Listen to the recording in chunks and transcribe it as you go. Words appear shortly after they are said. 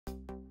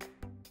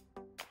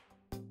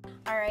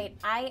All right,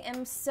 I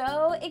am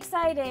so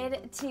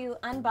excited to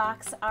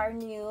unbox our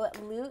new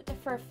Loot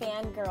for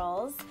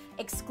Fangirls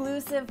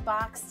exclusive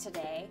box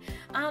today.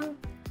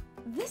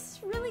 This is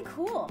really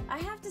cool, I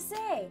have to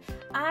say.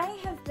 I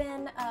have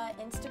been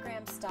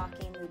Instagram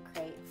stalking Loot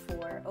Crate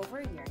for over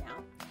a year now,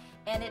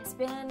 and it's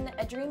been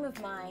a dream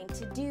of mine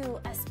to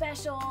do a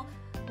special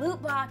loot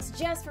box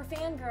just for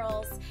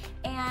fangirls.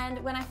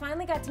 And when I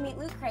finally got to meet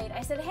Loot Crate,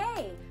 I said,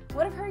 hey,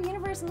 what if Her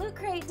Universe and Loot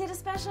Crate did a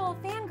special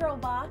fangirl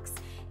box?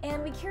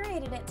 And we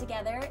curated it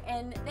together,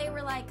 and they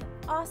were like,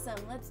 awesome,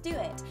 let's do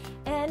it.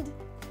 And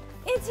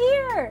it's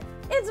here!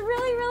 It's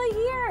really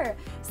here!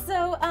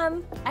 So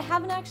I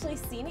haven't actually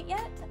seen it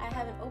yet. I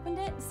haven't opened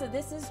it, so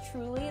this is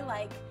truly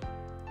like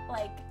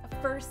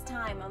first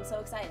time. I'm so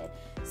excited.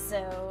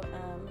 So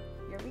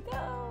here we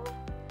go.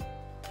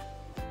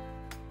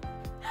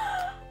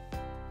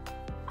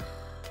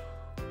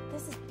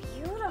 This is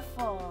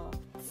beautiful.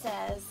 It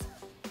says,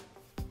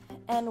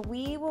 and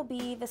we will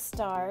be the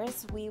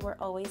stars we were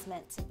always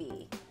meant to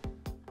be.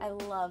 I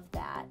love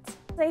that.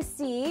 I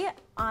see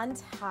on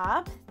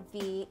top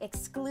the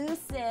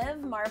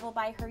exclusive Marvel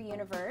by Her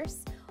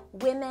Universe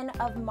Women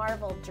of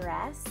Marvel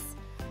dress,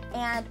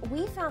 and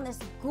we found this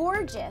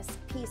gorgeous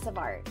piece of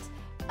art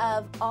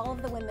of all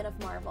of the women of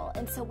Marvel,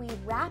 and so we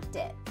wrapped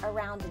it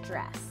around the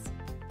dress.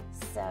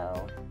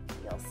 So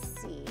you'll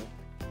see.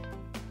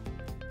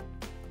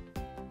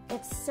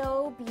 It's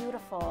so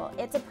beautiful.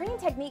 It's a printing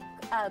technique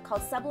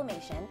called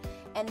sublimation,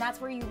 and that's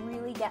where you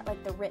really get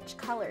like the rich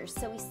colors.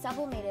 So we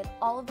sublimated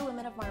all of the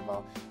women of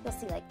Marvel. You'll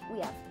see like we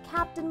have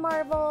Captain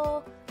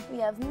Marvel, we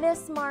have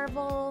Miss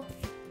Marvel,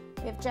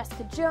 we have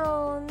Jessica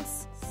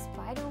Jones,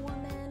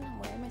 Spider-Woman, I'm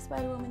wearing my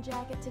Spider-Woman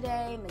jacket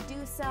today,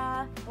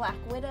 Medusa, Black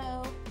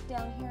Widow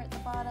down here at the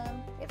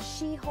bottom, we have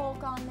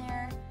She-Hulk on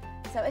there.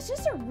 So it's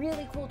just a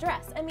really cool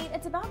dress. I mean,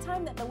 it's about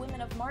time that the women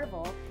of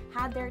Marvel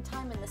had their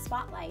time in the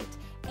spotlight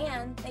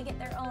and they get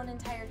their own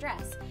entire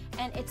dress.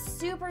 And it's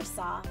super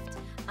soft,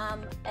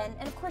 and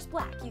of course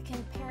black. You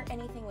can pair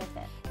anything with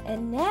it.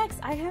 And next,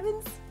 I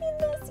haven't seen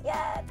this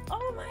yet.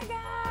 Oh my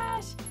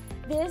gosh.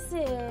 This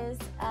is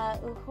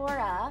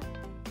Uhura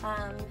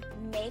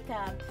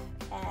makeup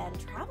and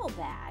travel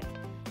bag.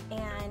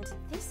 And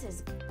this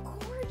is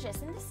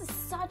gorgeous, and this is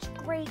such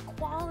great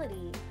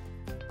quality.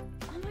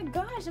 Oh my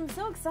gosh, I'm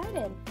so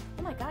excited.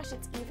 Oh my gosh,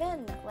 it's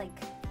even like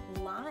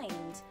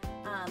lined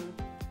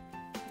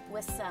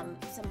with some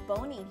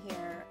boning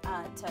here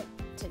to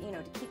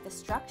keep the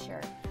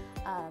structure.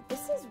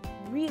 This is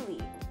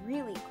really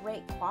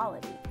great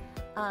quality.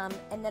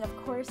 And then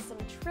of course some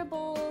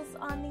tribbles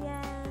on the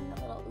end,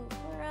 a little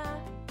Uhura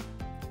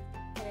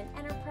and an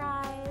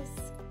Enterprise.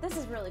 This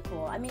is really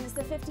cool. I mean, it's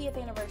the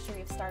 50th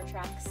anniversary of Star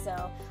Trek,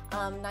 so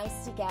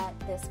nice to get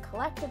this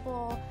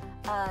collectible.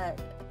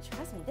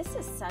 Trust me, this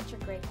is such a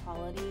great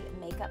quality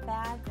makeup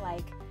bag.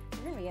 Like,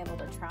 you're gonna be able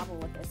to travel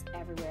with this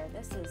everywhere.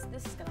 This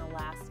is gonna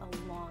last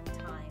a long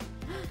time.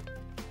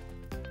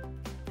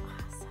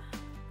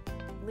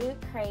 Awesome. Loot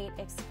Crate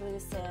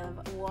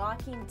exclusive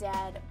Walking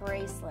Dead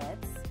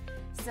bracelets.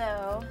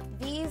 So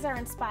these are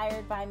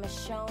inspired by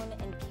Michonne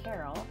and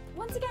Carol.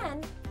 Once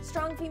again,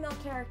 strong female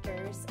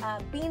characters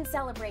being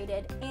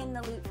celebrated in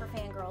the Loot for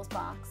Fangirls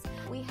box.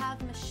 We have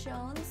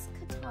Michonne's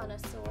katana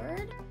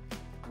sword.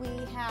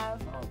 We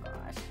have, oh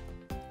gosh,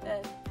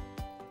 the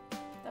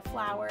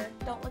flower.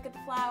 Don't look at the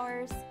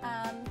flowers.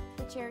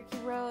 The Cherokee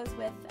Rose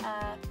with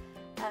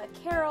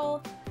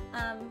Carol.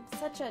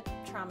 Such a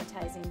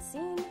traumatizing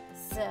scene.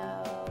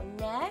 So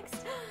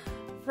next,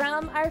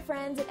 from our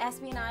friends at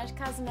Espionage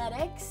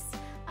Cosmetics.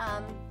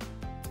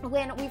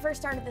 When we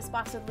first started this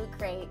box with Loot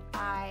Crate,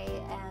 I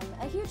am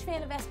a huge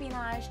fan of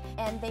Espionage,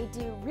 and they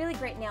do really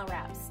great nail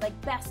wraps, like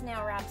best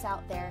nail wraps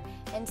out there.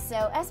 And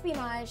so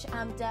Espionage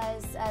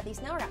does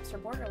these nail wraps for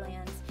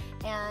Borderlands,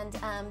 and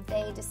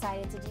they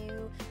decided to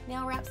do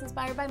nail wraps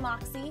inspired by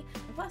Moxie.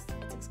 And plus,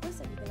 it's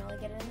exclusive. You can only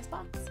get it in this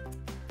box.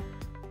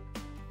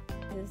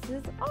 This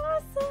is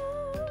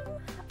awesome!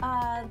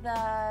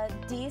 The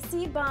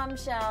DC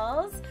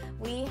Bombshells.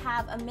 We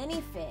have a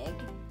minifig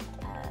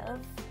of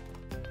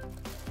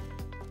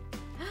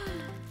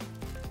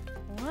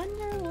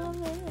Wonder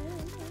Woman.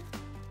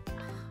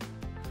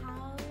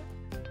 How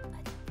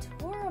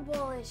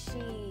adorable is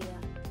she?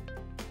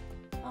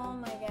 Oh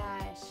my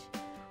gosh.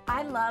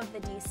 I love the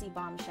DC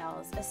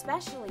Bombshells,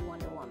 especially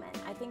Wonder Woman.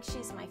 I think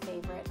she's my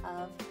favorite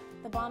of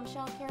the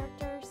Bombshell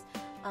characters.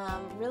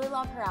 Really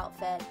love her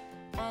outfit,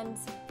 and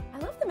I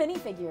love the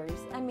minifigures.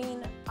 I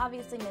mean,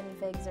 obviously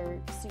minifigs are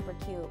super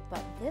cute,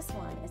 but this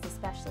one is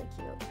especially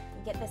cute.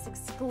 You get this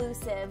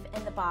exclusive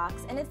in the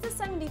box, and it's the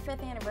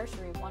 75th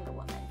anniversary of Wonder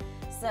Woman.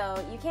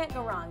 So you can't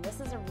go wrong. This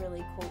is a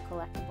really cool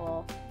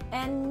collectible.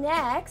 And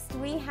next,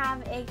 we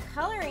have a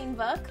coloring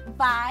book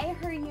by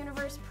Her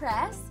Universe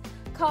Press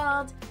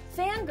called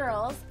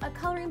Fangirls, a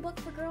coloring book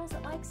for girls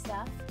that like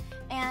stuff.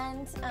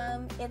 And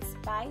it's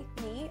by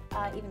me,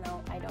 even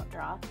though I don't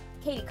draw.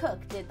 Katie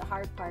Cook did the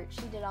hard part.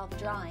 She did all the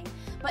drawing.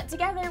 But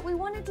together, we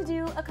wanted to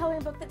do a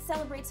coloring book that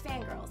celebrates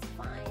fangirls.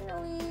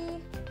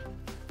 Finally,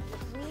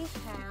 we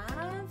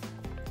have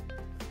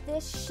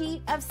this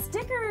sheet of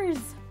stickers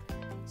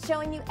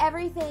showing you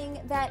everything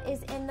that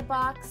is in the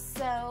box.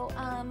 So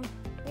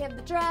we have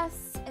the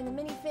dress and the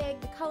minifig,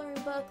 the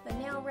coloring book, the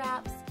nail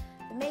wraps,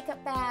 the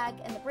makeup bag,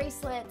 and the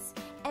bracelets.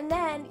 And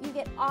then you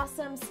get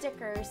awesome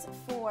stickers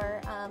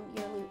for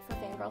your Loot for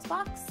Fangirls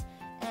box.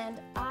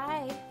 And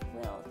I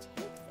will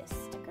take this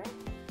sticker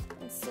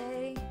and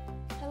say,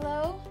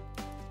 hello,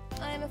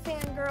 I'm a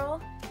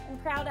fangirl. I'm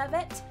proud of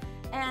it.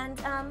 And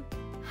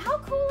how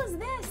cool is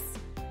this?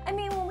 I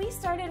mean, when we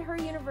started Her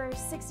Universe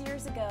 6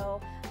 years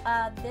ago,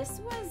 this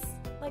was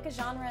like a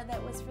genre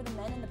that was for the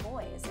men and the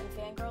boys, and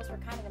fangirls were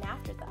kind of an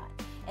afterthought.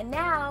 And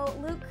now,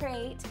 Loot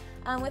Crate,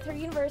 with Her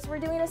Universe, we're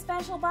doing a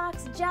special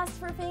box just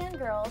for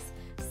fangirls.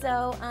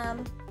 So,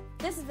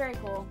 this is very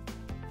cool.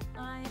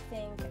 I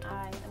think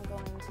I am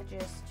going to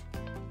just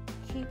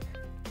keep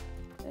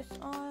this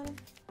on.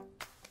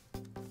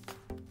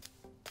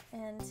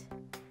 And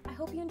I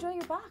hope you enjoy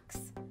your box.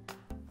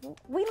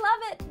 We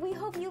love it. We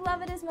hope you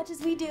love it as much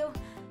as we do.